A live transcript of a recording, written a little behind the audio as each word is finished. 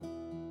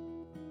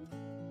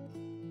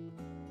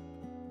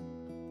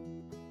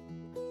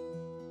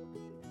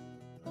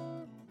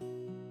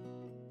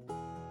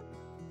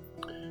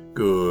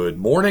Good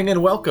morning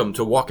and welcome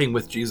to Walking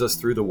with Jesus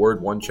Through the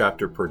Word, one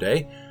chapter per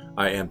day.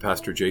 I am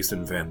Pastor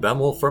Jason Van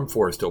Bemmel from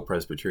Forest Hill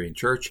Presbyterian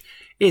Church.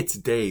 It's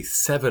day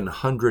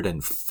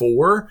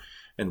 704,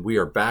 and we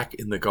are back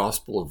in the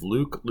Gospel of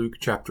Luke. Luke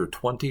chapter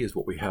 20 is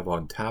what we have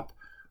on tap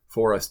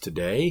for us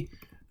today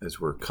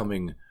as we're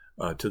coming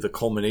to the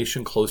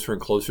culmination, closer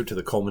and closer to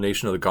the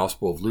culmination of the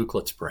Gospel of Luke.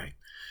 Let's pray.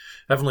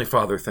 Heavenly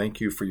Father,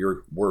 thank you for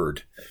your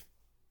word.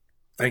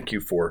 Thank you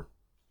for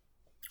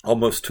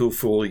almost 2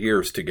 full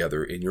years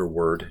together in your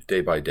word,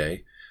 day by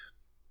day.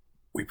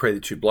 We pray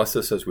that you bless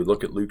us as we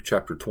look at Luke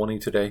chapter 20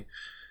 today.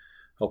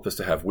 Help us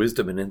to have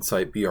wisdom and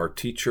insight. Be our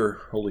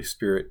teacher. Holy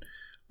Spirit,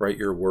 write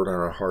your word on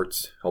our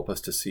hearts. Help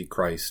us to see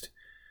Christ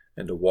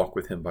and to walk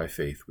with him by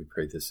faith. We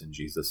pray this in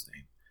Jesus'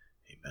 name.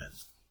 Amen.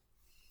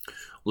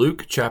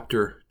 Luke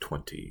chapter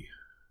 20.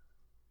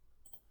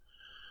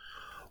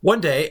 One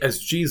day, as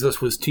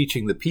Jesus was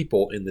teaching the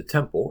people in the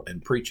temple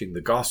and preaching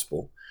the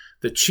gospel,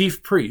 the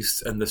chief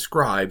priests and the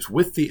scribes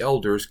with the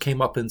elders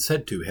came up and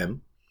said to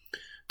him,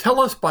 "Tell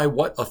us by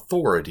what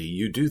authority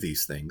you do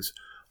these things,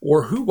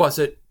 or who was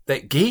it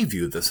that gave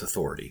you this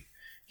authority?"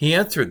 He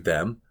answered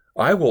them,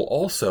 "I will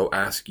also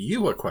ask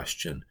you a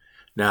question.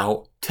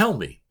 Now tell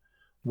me,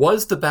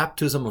 was the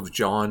baptism of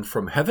John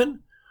from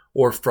heaven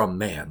or from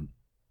man?"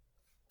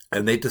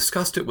 And they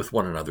discussed it with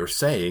one another,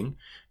 saying,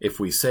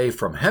 "If we say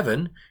from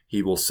heaven,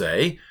 he will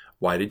say,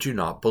 'Why did you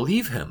not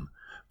believe him?'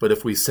 But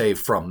if we say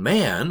from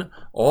man,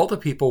 all the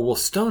people will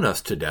stone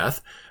us to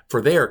death, for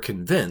they are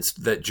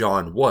convinced that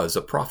John was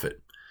a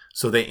prophet."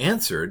 So they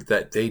answered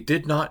that they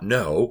did not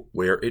know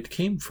where it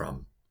came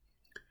from.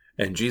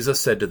 And Jesus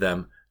said to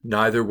them,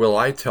 "Neither will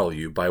I tell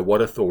you by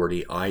what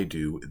authority I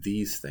do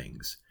these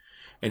things."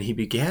 And he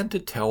began to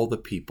tell the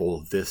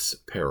people this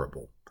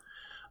parable.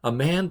 A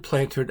man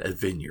planted a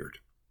vineyard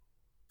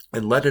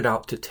and let it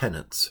out to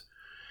tenants,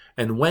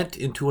 and went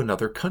into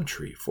another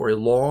country for a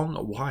long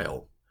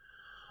while.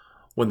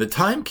 When the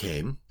time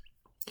came,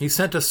 he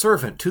sent a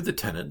servant to the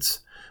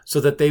tenants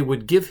so that they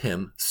would give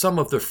him some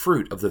of the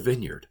fruit of the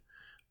vineyard.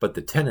 But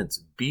the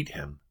tenants beat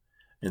him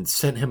and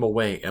sent him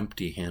away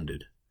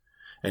empty-handed.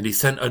 And he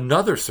sent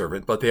another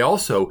servant, but they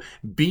also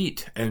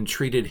beat and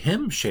treated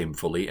him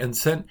shamefully and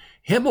sent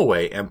him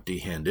away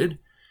empty-handed.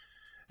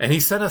 And he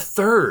sent a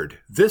third,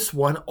 this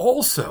one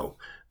also.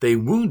 They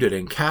wounded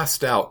and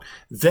cast out.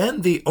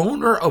 Then the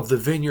owner of the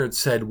vineyard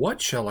said,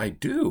 "What shall I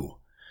do?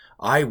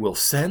 I will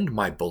send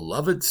my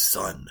beloved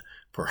son.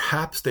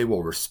 Perhaps they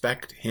will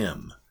respect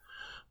him."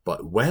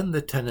 But when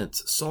the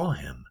tenants saw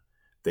him,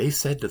 they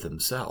said to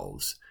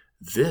themselves,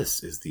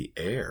 "This is the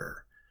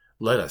heir.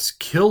 Let us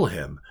kill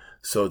him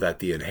so that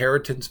the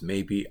inheritance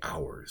may be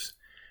ours."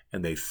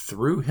 And they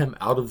threw him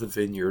out of the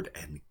vineyard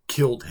and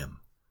killed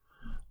him.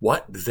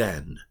 What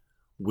then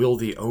will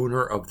the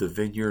owner of the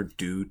vineyard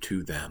do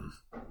to them?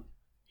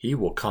 He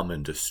will come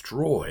and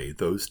destroy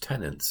those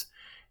tenants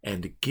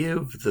and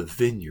give the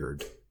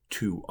vineyard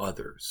to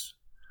others.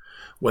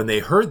 When they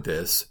heard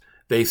this,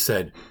 they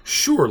said,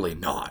 "Surely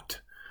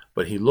not."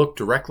 But he looked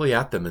directly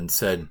at them and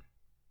said,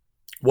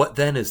 "What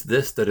then is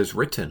this that is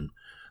written?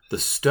 The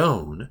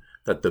stone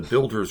that the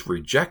builders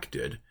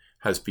rejected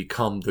has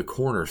become the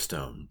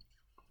cornerstone.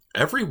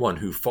 Everyone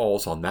who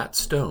falls on that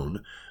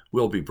stone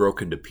will be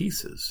broken to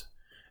pieces,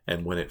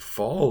 and when it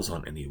falls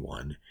on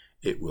anyone,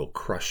 it will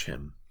crush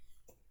him."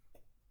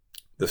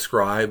 The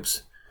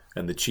scribes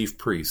and the chief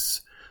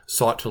priests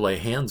sought to lay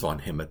hands on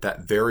him at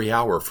that very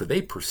hour, for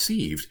they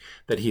perceived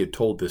that he had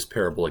told this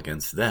parable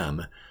against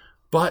them,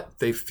 but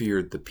they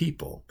feared the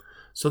people.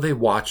 So they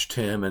watched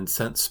him and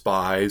sent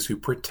spies who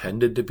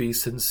pretended to be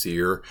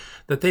sincere,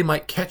 that they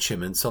might catch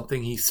him in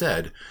something he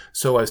said,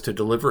 so as to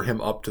deliver him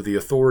up to the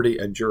authority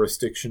and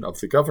jurisdiction of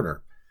the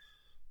governor.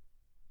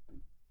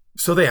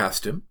 So they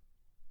asked him,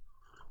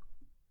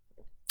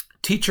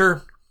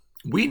 "Teacher,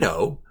 we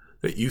know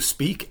that you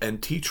speak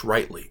and teach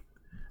rightly,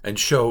 and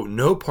show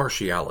no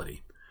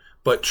partiality,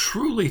 but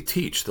truly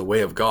teach the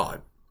way of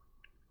God.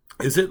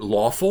 Is it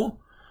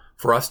lawful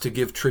for us to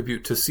give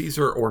tribute to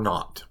Caesar or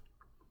not?"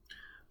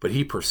 But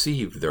he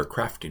perceived their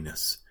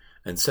craftiness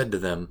and said to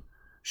them,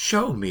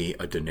 "Show me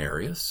a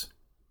denarius.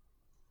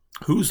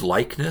 Whose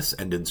likeness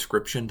and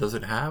inscription does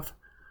it have?"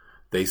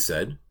 They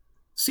said,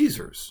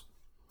 "Caesar's."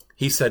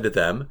 He said to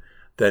them,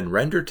 "Then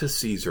render to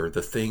Caesar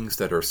the things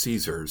that are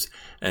Caesar's,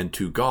 and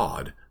to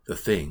God the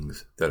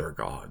things that are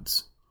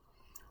God's."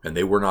 And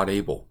they were not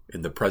able,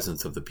 in the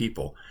presence of the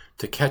people,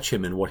 to catch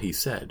him in what he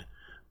said,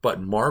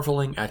 but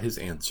marveling at his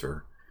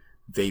answer,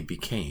 they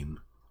became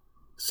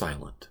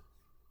silent.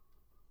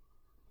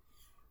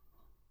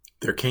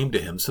 There came to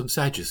him some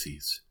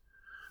Sadducees,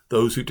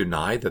 those who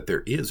deny that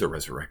there is a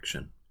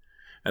resurrection.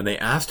 And they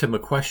asked him a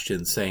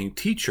question, saying,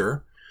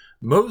 "Teacher,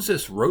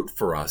 Moses wrote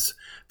for us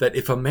that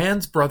if a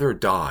man's brother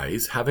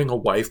dies, having a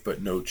wife but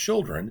no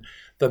children,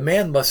 the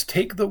man must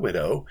take the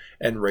widow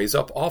and raise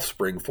up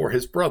offspring for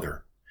his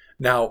brother.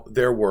 Now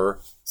there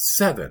were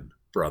 7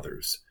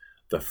 brothers.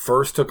 The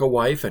first took a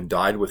wife and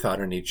died without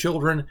any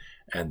children,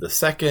 and the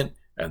second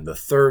and the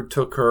third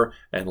took her,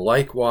 and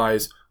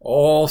likewise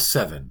all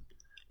 7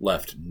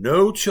 left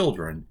no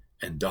children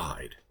and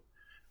died.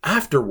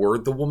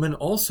 Afterward, the woman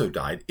also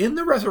died. In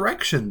the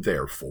resurrection,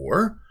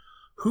 therefore,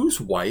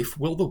 whose wife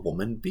will the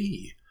woman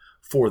be?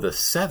 For the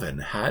 7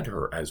 had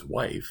her as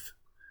wife.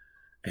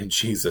 And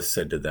Jesus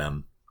said to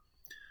them,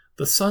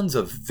 the sons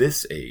of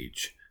this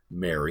age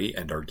marry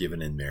and are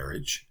given in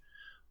marriage,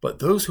 but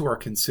those who are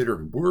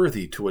considered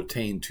worthy to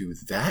attain to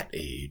that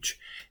age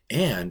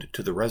and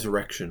to the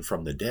resurrection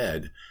from the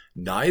dead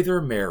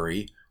neither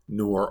marry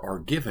nor are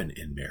given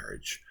in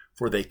marriage,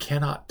 for they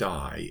cannot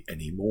die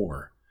any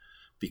more,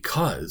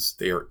 because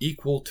they are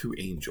equal to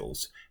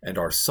angels and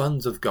are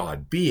sons of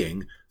God,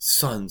 being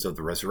sons of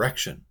the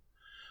resurrection.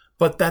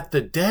 But that the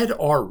dead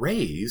are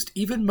raised,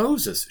 even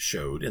Moses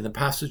showed in the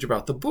passage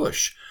about the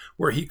bush,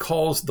 where he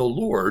calls the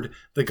Lord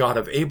the God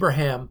of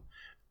Abraham,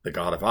 the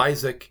God of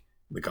Isaac,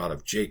 the God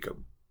of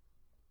Jacob.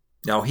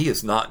 Now he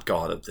is not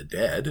God of the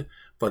dead,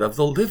 but of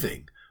the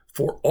living,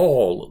 for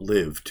all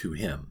live to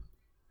him.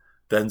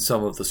 Then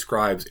some of the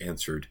scribes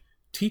answered,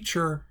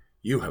 Teacher,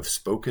 you have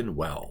spoken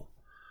well.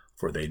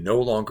 For they no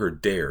longer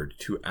dared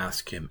to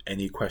ask him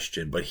any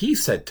question. But he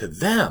said to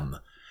them,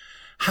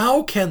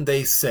 how can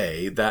they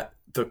say that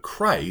the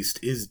Christ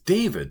is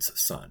David's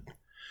son?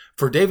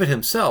 For David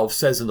himself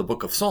says in the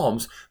book of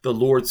Psalms, the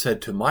Lord said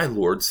to my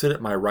Lord, sit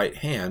at my right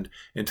hand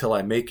until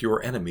I make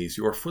your enemies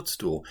your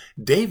footstool.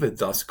 David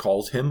thus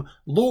calls him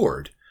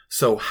Lord.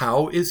 So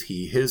how is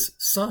he his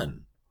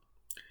son?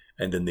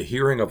 And in the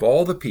hearing of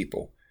all the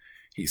people,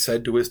 he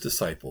said to his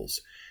disciples,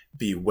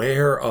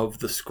 beware of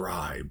the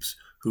scribes,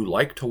 who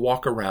like to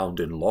walk around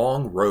in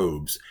long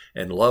robes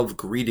and love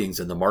greetings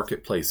in the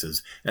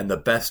marketplaces and the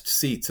best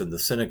seats in the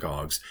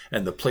synagogues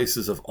and the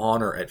places of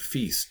honor at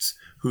feasts,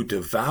 who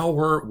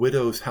devour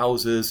widows'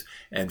 houses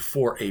and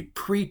for a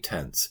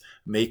pretense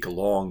make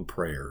long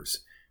prayers.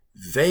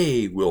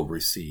 They will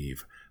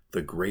receive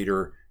the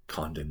greater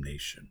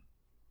condemnation.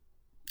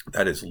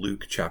 That is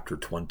Luke chapter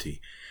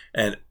 20.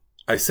 And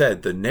I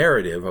said the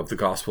narrative of the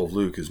Gospel of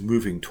Luke is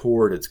moving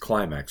toward its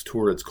climax,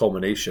 toward its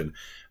culmination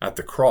at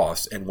the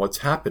cross. And what's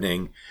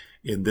happening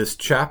in this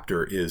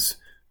chapter is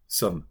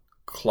some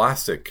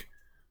classic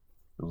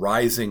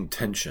rising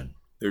tension.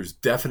 There's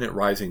definite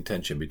rising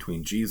tension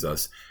between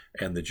Jesus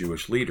and the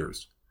Jewish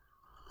leaders.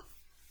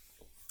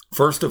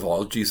 First of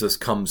all, Jesus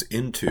comes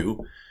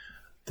into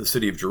the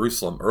city of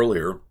Jerusalem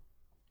earlier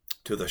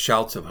to the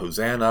shouts of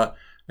Hosanna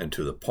and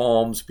to the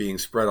palms being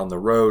spread on the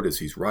road as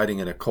he's riding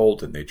in a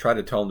colt, and they try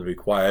to tell him to be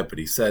quiet, but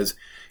he says,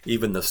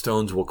 even the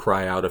stones will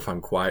cry out if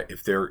I'm quiet,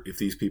 if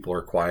these people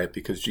are quiet,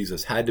 because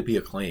Jesus had to be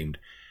acclaimed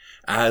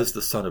as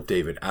the Son of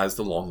David, as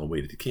the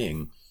long-awaited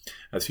King,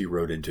 as he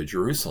rode into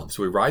Jerusalem.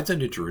 So he rides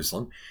into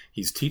Jerusalem,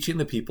 he's teaching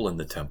the people in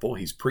the temple,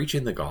 he's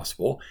preaching the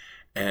gospel,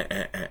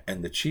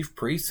 and the chief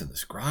priests and the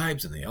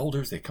scribes and the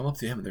elders, they come up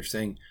to him and they're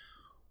saying,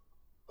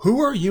 who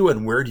are you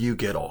and where do you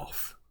get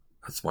off?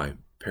 That's my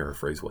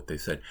paraphrase what they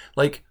said.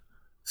 Like,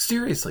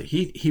 seriously,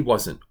 he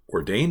wasn't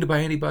ordained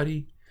by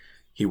anybody.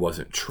 He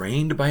wasn't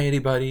trained by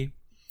anybody.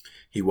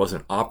 He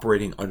wasn't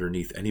operating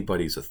underneath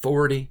anybody's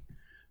authority.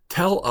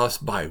 Tell us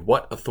by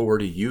what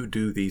authority you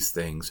do these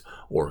things,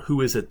 or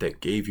who is it that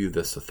gave you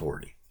this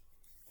authority?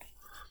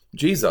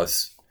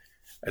 Jesus,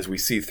 as we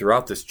see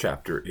throughout this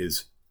chapter,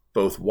 is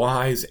both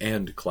wise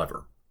and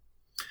clever.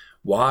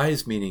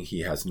 Wise, meaning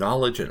he has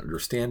knowledge and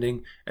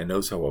understanding and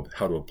knows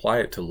how to apply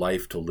it to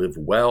life to live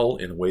well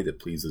in a way that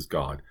pleases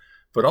God,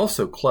 but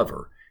also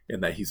clever in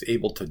that he's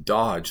able to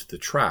dodge the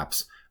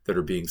traps that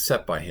are being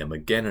set by him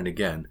again and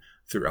again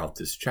throughout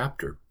this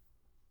chapter.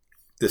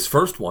 This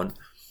first one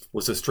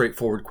was a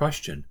straightforward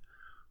question.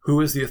 Who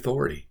is the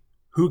authority?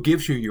 Who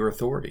gives you your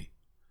authority?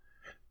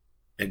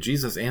 And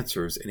Jesus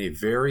answers in a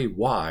very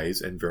wise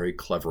and very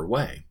clever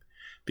way,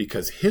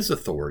 because his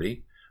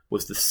authority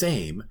was the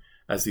same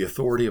as the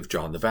authority of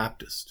John the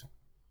Baptist.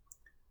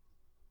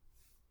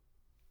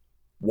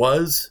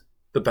 Was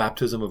the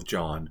baptism of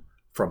John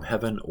from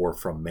heaven or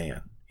from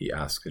man? He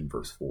asks in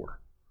verse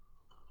 4.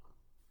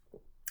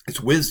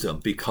 It's wisdom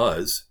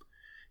because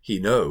he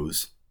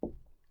knows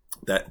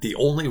that the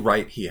only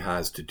right he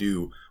has to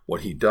do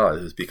what he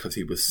does is because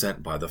he was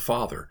sent by the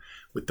Father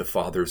with the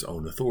Father's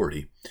own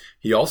authority.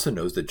 He also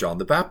knows that John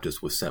the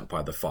Baptist was sent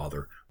by the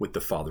Father with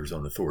the Father's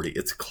own authority.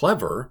 It's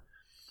clever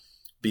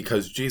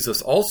because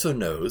Jesus also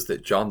knows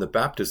that John the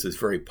Baptist is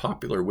very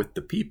popular with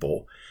the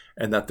people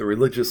and that the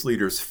religious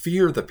leaders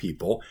fear the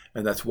people,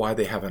 and that's why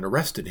they haven't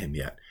arrested him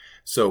yet.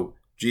 So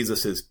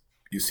Jesus is,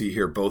 you see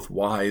here, both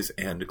wise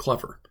and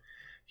clever.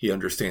 He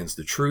understands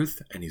the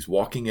truth and he's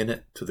walking in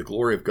it to the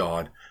glory of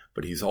God,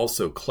 but he's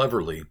also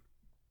cleverly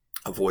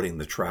avoiding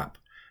the trap.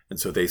 And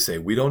so they say,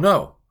 we don't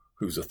know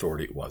whose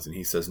authority it was. And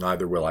he says,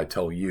 neither will I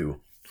tell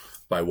you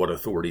by what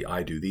authority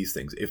I do these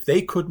things. If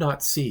they could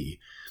not see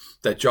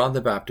that John the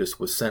Baptist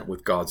was sent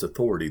with God's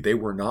authority, they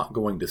were not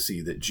going to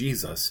see that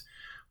Jesus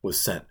was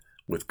sent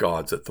with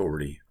God's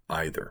authority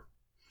either.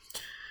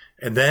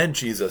 And then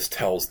Jesus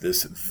tells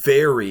this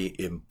very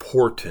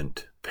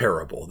important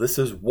parable. This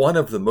is one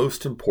of the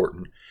most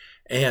important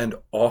and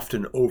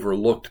often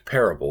overlooked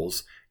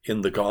parables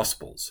in the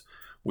Gospels.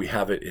 We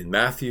have it in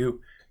Matthew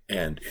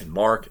and in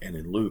Mark and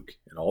in Luke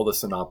and all the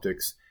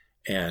synoptics.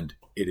 And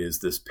it is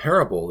this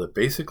parable that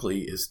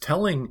basically is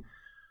telling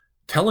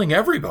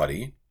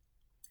everybody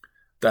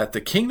that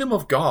the kingdom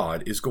of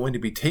God is going to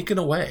be taken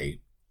away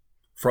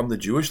from the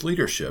Jewish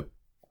leadership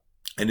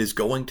and is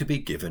going to be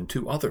given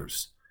to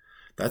others.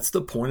 That's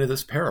the point of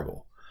this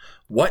parable.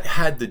 What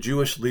had the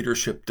Jewish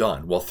leadership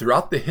done? Well,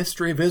 throughout the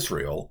history of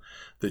Israel,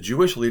 the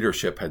Jewish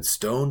leadership had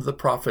stoned the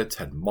prophets,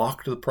 had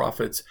mocked the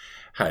prophets,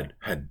 had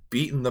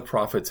beaten the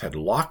prophets, had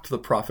locked the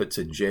prophets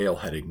in jail,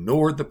 had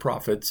ignored the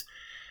prophets.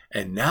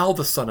 And now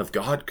the Son of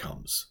God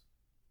comes.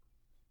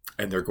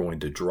 And they're going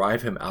to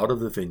drive him out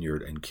of the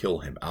vineyard and kill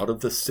him, out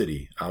of the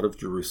city, out of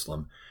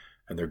Jerusalem.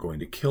 And they're going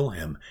to kill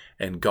him.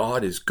 And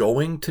God is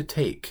going to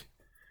take,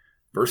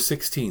 verse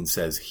 16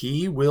 says,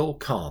 he will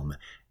come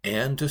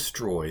and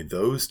destroy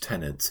those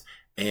tenants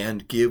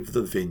and give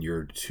the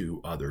vineyard to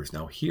others.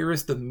 Now here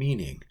is the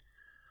meaning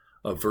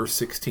of verse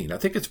 16. I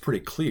think it's pretty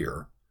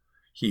clear.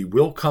 He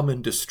will come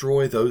and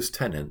destroy those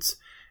tenants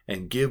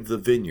and give the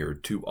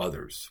vineyard to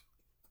others.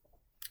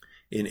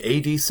 In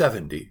AD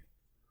 70,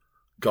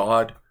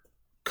 God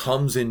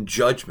comes in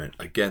judgment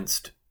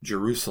against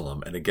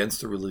Jerusalem and against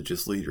the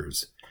religious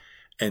leaders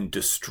and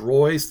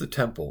destroys the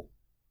temple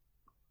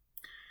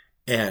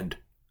and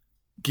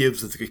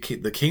gives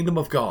the kingdom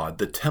of God,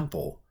 the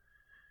temple,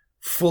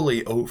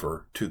 fully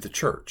over to the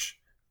church.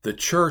 The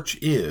church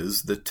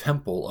is the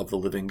temple of the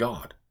living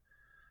God.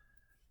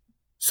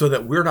 So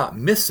that we're not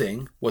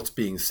missing what's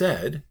being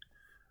said,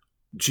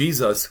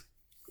 Jesus,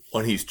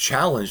 when he's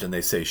challenged and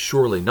they say,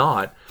 surely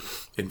not,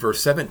 in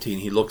verse 17,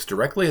 he looks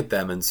directly at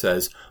them and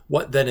says,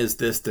 what then is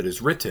this that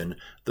is written?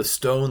 The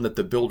stone that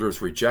the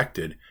builders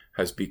rejected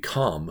has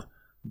become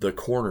the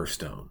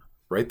cornerstone.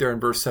 Right there in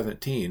verse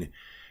 17,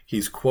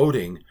 he's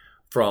quoting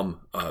from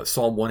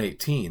Psalm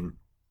 118,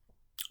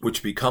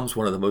 which becomes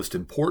one of the most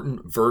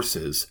important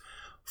verses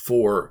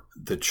for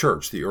the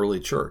church, the early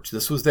church.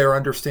 This was their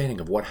understanding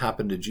of what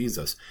happened to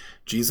Jesus.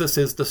 Jesus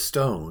is the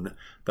stone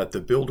that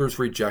the builders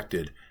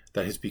rejected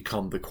that has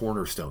become the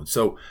cornerstone.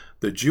 So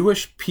the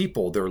Jewish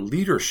people, their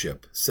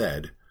leadership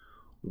said,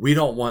 we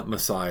don't want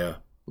Messiah.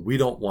 We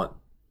don't want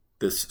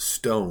this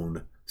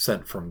stone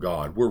sent from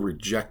God. We're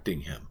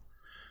rejecting him.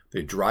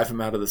 They drive him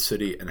out of the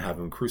city and have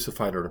him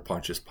crucified under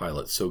Pontius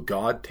Pilate. So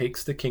God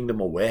takes the kingdom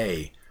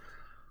away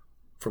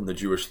from the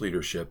Jewish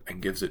leadership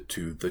and gives it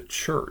to the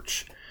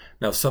church.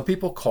 Now, some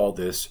people call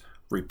this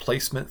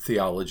replacement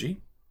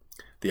theology,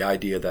 the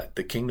idea that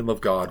the kingdom of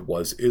God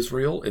was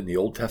Israel in the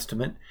Old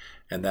Testament,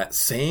 and that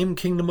same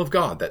kingdom of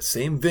God, that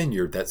same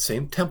vineyard, that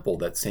same temple,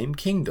 that same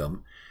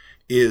kingdom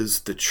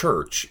is the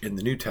church in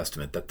the New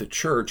Testament, that the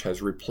church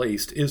has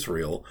replaced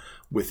Israel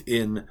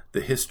within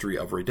the history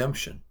of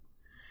redemption.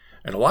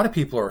 And a lot of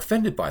people are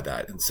offended by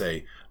that and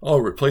say, oh,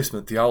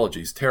 replacement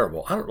theology is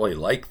terrible. I don't really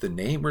like the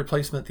name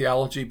replacement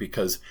theology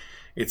because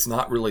it's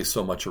not really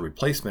so much a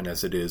replacement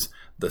as it is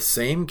the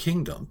same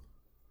kingdom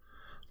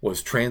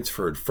was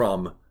transferred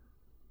from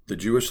the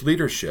Jewish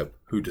leadership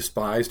who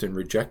despised and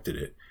rejected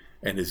it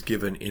and is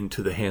given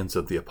into the hands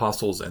of the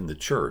apostles and the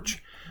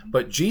church.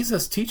 But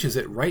Jesus teaches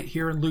it right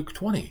here in Luke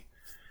 20.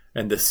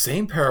 And the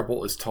same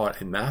parable is taught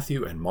in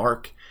Matthew and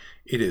Mark.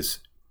 It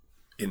is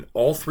in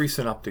all three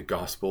synoptic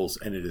gospels,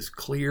 and it is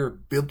clear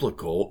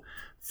biblical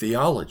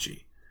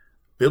theology.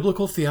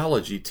 Biblical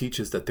theology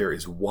teaches that there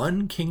is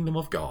one kingdom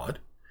of God.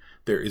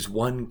 There is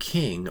one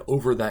king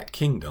over that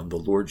kingdom, the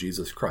Lord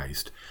Jesus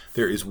Christ.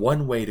 There is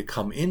one way to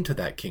come into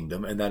that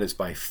kingdom, and that is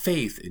by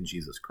faith in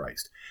Jesus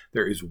Christ.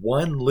 There is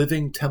one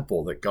living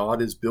temple that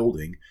God is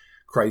building.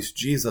 Christ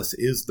Jesus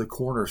is the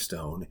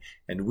cornerstone,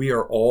 and we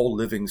are all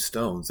living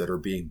stones that are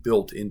being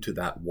built into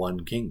that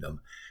one kingdom.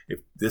 If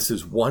this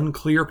is one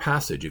clear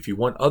passage, if you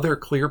want other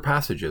clear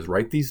passages,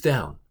 write these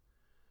down.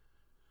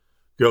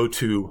 Go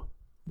to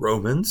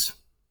Romans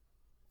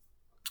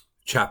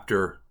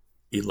chapter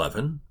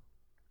 11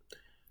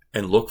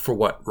 and look for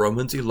what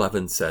Romans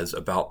 11 says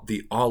about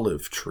the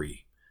olive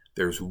tree.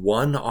 There's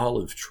one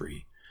olive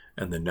tree,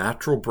 and the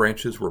natural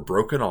branches were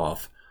broken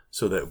off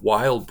so that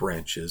wild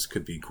branches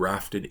could be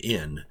grafted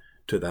in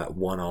to that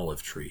one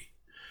olive tree.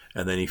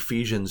 And then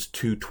Ephesians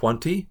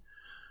 2:20,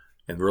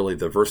 and really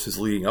the verses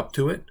leading up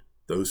to it,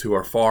 those who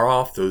are far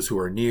off, those who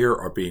are near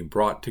are being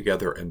brought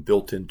together and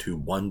built into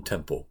one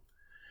temple.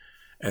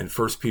 And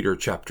 1 Peter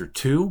chapter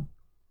 2,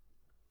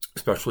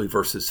 especially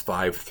verses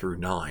 5 through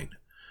 9,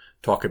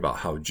 talk about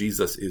how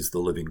Jesus is the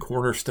living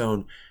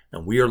cornerstone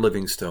and we are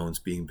living stones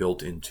being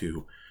built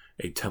into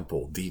a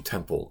temple, the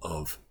temple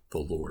of the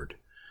Lord.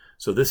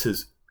 So this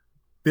is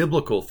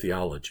biblical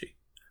theology.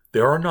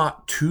 There are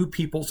not two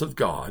peoples of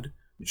God,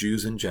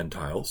 Jews and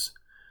Gentiles,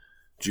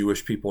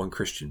 Jewish people and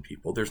Christian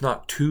people. There's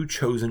not two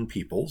chosen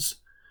peoples.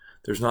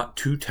 There's not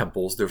two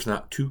temples. There's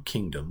not two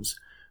kingdoms.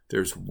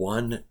 There's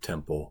one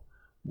temple,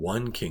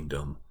 one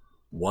kingdom,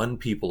 one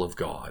people of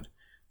God.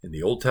 In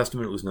the Old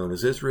Testament, it was known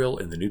as Israel.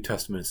 In the New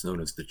Testament, it's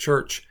known as the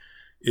church.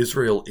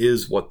 Israel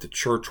is what the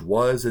church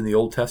was in the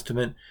Old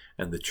Testament,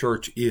 and the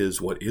church is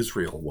what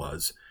Israel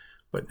was.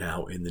 But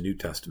now in the New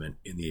Testament,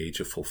 in the age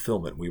of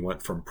fulfillment, we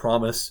went from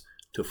promise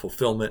to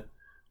fulfillment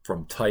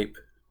from type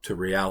to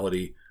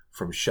reality,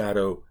 from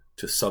shadow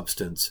to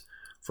substance,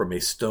 from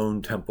a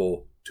stone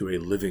temple to a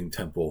living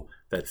temple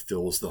that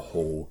fills the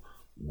whole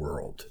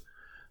world.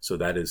 So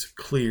that is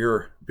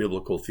clear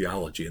biblical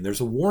theology. And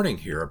there's a warning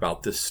here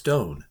about this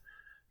stone,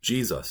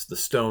 Jesus, the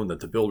stone that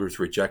the builders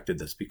rejected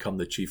that's become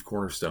the chief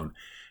cornerstone.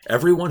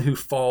 Everyone who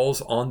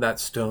falls on that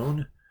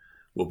stone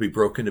will be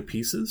broken to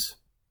pieces.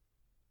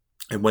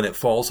 And when it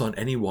falls on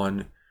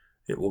anyone,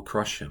 it will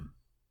crush him.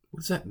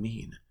 What does that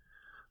mean?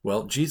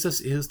 Well, Jesus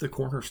is the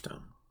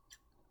cornerstone.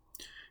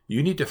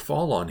 You need to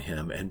fall on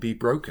him and be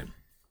broken.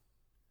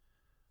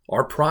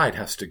 Our pride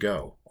has to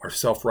go. Our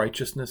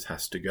self-righteousness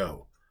has to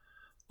go.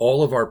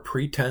 All of our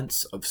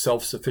pretense of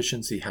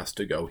self-sufficiency has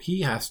to go.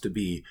 He has to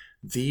be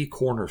the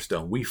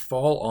cornerstone. We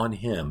fall on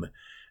him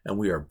and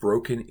we are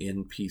broken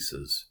in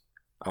pieces.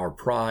 Our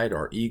pride,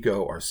 our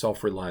ego, our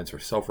self-reliance, our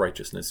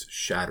self-righteousness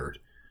shattered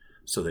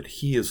so that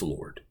he is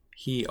Lord.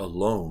 He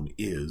alone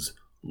is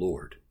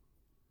Lord.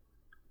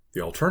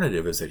 The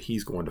alternative is that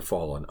he's going to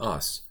fall on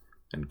us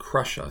and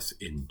crush us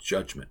in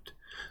judgment.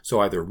 So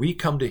either we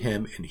come to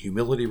him in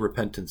humility,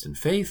 repentance, and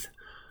faith,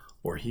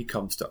 or he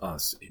comes to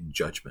us in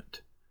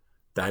judgment.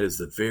 That is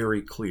the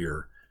very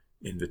clear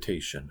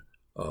invitation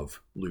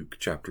of Luke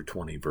chapter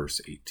 20, verse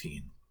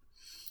 18.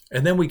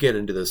 And then we get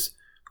into this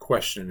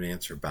question and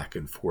answer back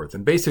and forth.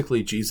 And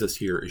basically, Jesus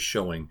here is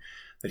showing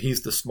that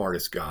he's the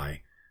smartest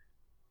guy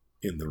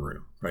in the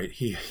room, right?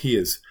 He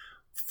is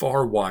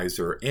far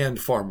wiser and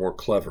far more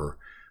clever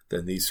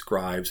than these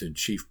scribes and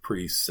chief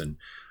priests and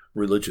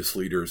religious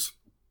leaders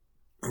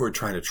who are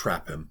trying to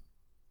trap him.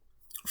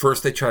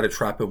 First, they try to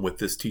trap him with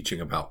this teaching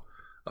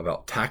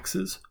about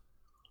taxes.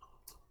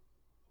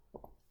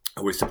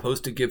 Are we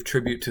supposed to give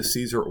tribute to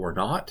Caesar or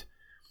not?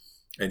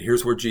 And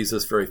here's where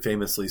Jesus very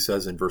famously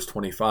says in verse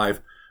 25,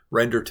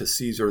 render to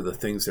Caesar the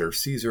things that are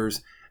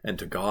Caesar's, and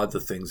to God the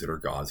things that are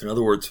God's. In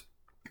other words,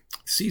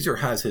 Caesar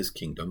has his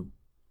kingdom.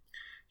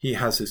 He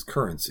has his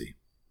currency.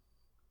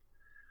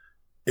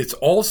 It's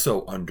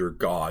also under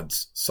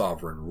God's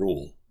sovereign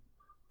rule.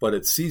 But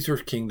it's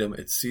Caesar's kingdom,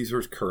 it's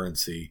Caesar's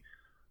currency.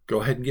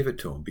 Go ahead and give it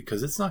to him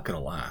because it's not going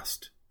to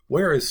last.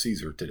 Where is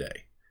Caesar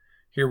today?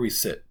 Here we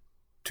sit,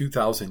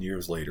 2,000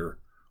 years later.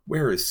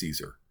 Where is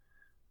Caesar?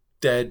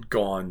 Dead,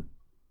 gone,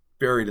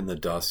 buried in the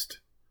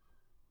dust,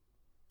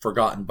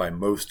 forgotten by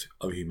most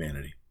of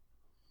humanity.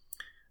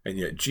 And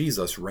yet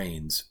Jesus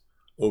reigns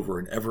over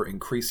an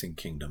ever-increasing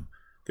kingdom.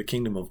 The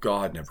kingdom of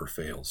God never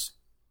fails.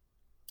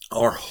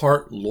 Our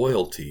heart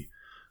loyalty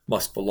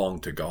must belong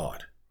to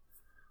God.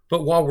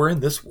 But while we're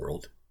in this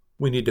world,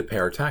 we need to pay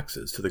our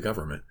taxes to the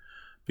government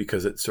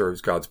because it serves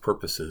God's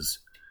purposes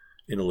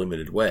in a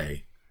limited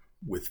way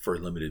for a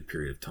limited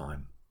period of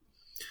time.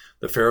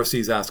 The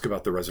Pharisees ask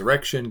about the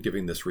resurrection,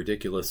 giving this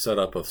ridiculous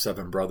setup of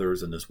 7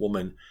 brothers and this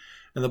woman.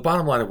 And the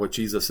bottom line of what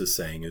Jesus is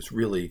saying is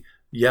really,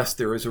 yes,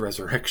 there is a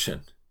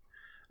resurrection.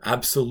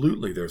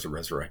 Absolutely there's a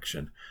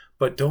resurrection.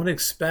 But don't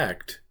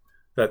expect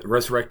that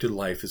resurrected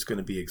life is going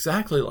to be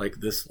exactly like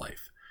this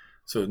life.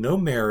 So no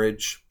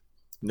marriage,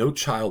 no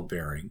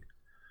childbearing,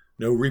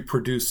 no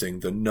reproducing.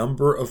 The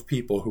number of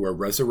people who are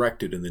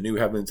resurrected in the new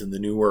heavens and the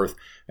new earth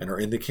and are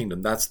in the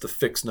kingdom, that's the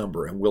fixed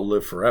number and will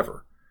live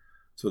forever.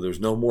 So there's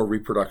no more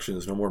reproduction,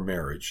 there's no more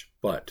marriage,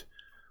 but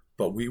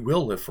we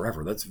will live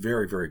forever. That's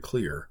very, very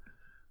clear.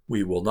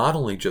 We will not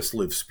only just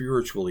live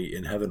spiritually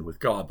in heaven with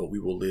God, but we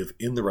will live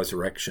in the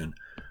resurrection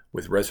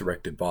with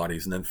resurrected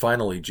bodies. And then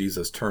finally,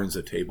 Jesus turns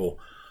the table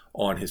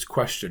on his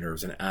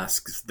questioners and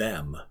asks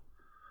them,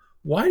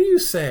 why do you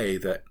say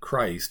that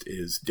Christ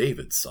is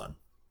David's son?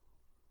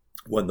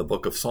 When the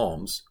book of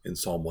Psalms, in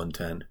Psalm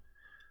 110,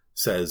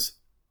 says,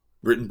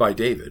 written by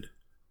David,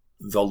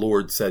 the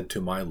Lord said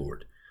to my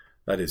Lord.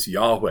 That is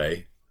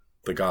Yahweh,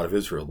 the God of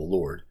Israel, the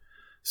Lord,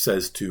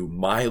 says to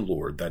my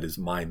Lord, that is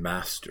my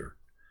master,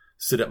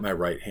 sit at my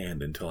right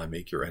hand until I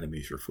make your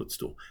enemies your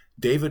footstool.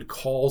 David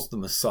calls the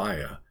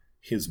Messiah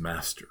his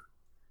master,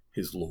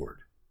 his Lord.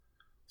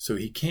 So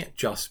he can't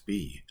just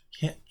be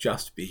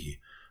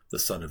the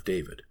son of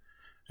David.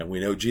 And we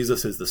know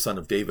Jesus is the son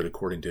of David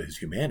according to his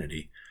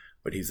humanity,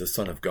 but he's the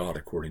son of God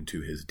according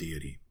to his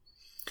deity.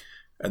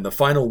 And the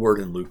final word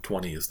in Luke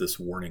 20 is this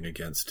warning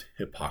against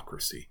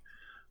hypocrisy.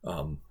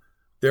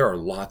 There are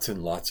lots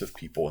and lots of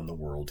people in the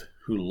world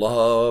who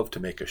love to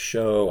make a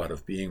show out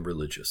of being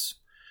religious.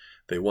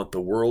 They want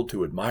the world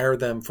to admire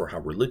them for how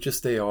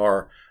religious they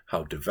are,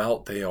 how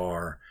devout they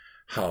are,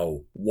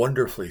 how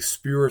wonderfully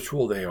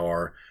spiritual they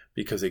are,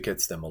 because it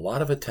gets them a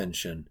lot of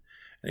attention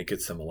and it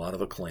gets them a lot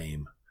of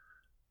acclaim.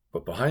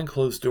 But behind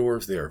closed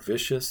doors, they are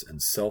vicious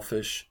and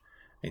selfish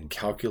and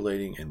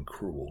calculating and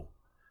cruel.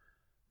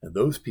 And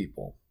those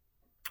people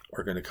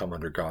are going to come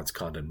under God's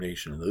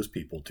condemnation, and those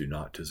people do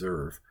not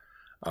deserve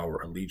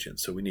our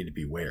allegiance. So we need to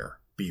beware.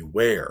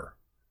 Beware,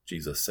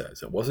 Jesus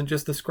says. It wasn't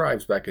just the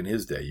scribes back in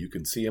his day. You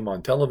can see them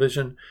on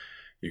television.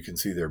 You can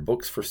see their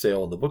books for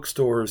sale in the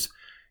bookstores.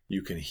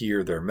 You can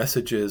hear their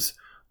messages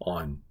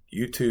on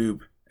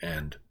YouTube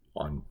and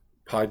on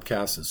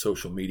podcasts and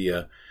social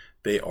media.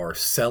 They are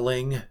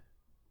selling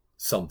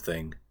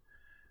something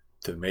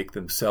to make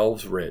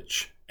themselves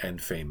rich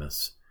and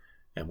famous,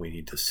 and we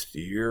need to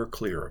steer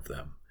clear of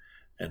them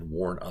and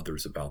warn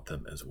others about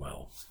them as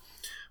well.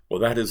 Well,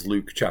 that is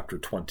Luke chapter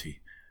 20.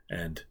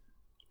 And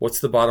what's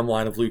the bottom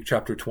line of Luke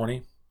chapter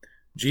 20?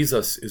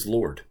 Jesus is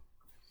Lord.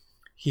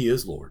 He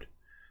is Lord.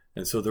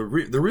 And so the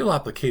real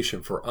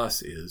application for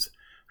us is,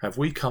 have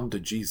we come to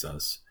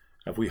Jesus?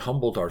 Have we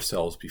humbled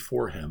ourselves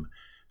before him?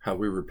 Have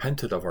we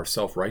repented of our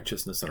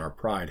self-righteousness and our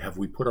pride? Have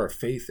we put our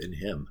faith in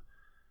him?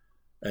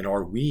 And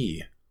are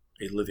we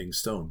a living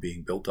stone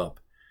being built up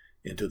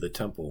into the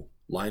temple,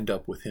 lined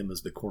up with him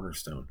as the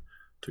cornerstone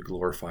to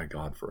glorify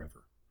God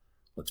forever?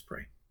 Let's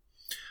pray.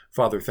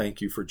 Father,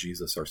 thank you for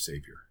Jesus, our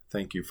Savior.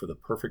 Thank you for the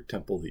perfect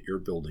temple that you're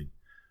building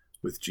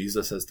with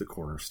Jesus as the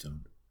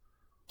cornerstone.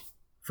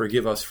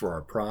 Forgive us for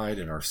our pride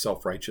and our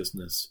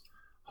self-righteousness.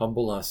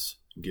 Humble us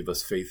and give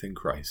us faith in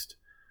Christ,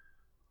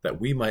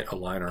 that we might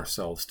align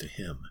ourselves to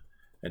him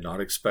and not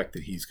expect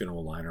that he's going to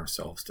align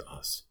ourselves to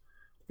us.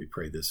 We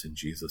pray this in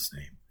Jesus'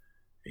 name.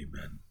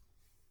 Amen.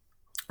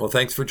 Well,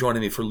 thanks for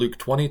joining me for Luke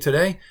 20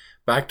 today.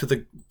 Back to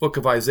the book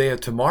of Isaiah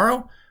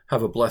tomorrow.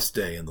 Have a blessed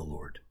day in the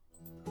Lord.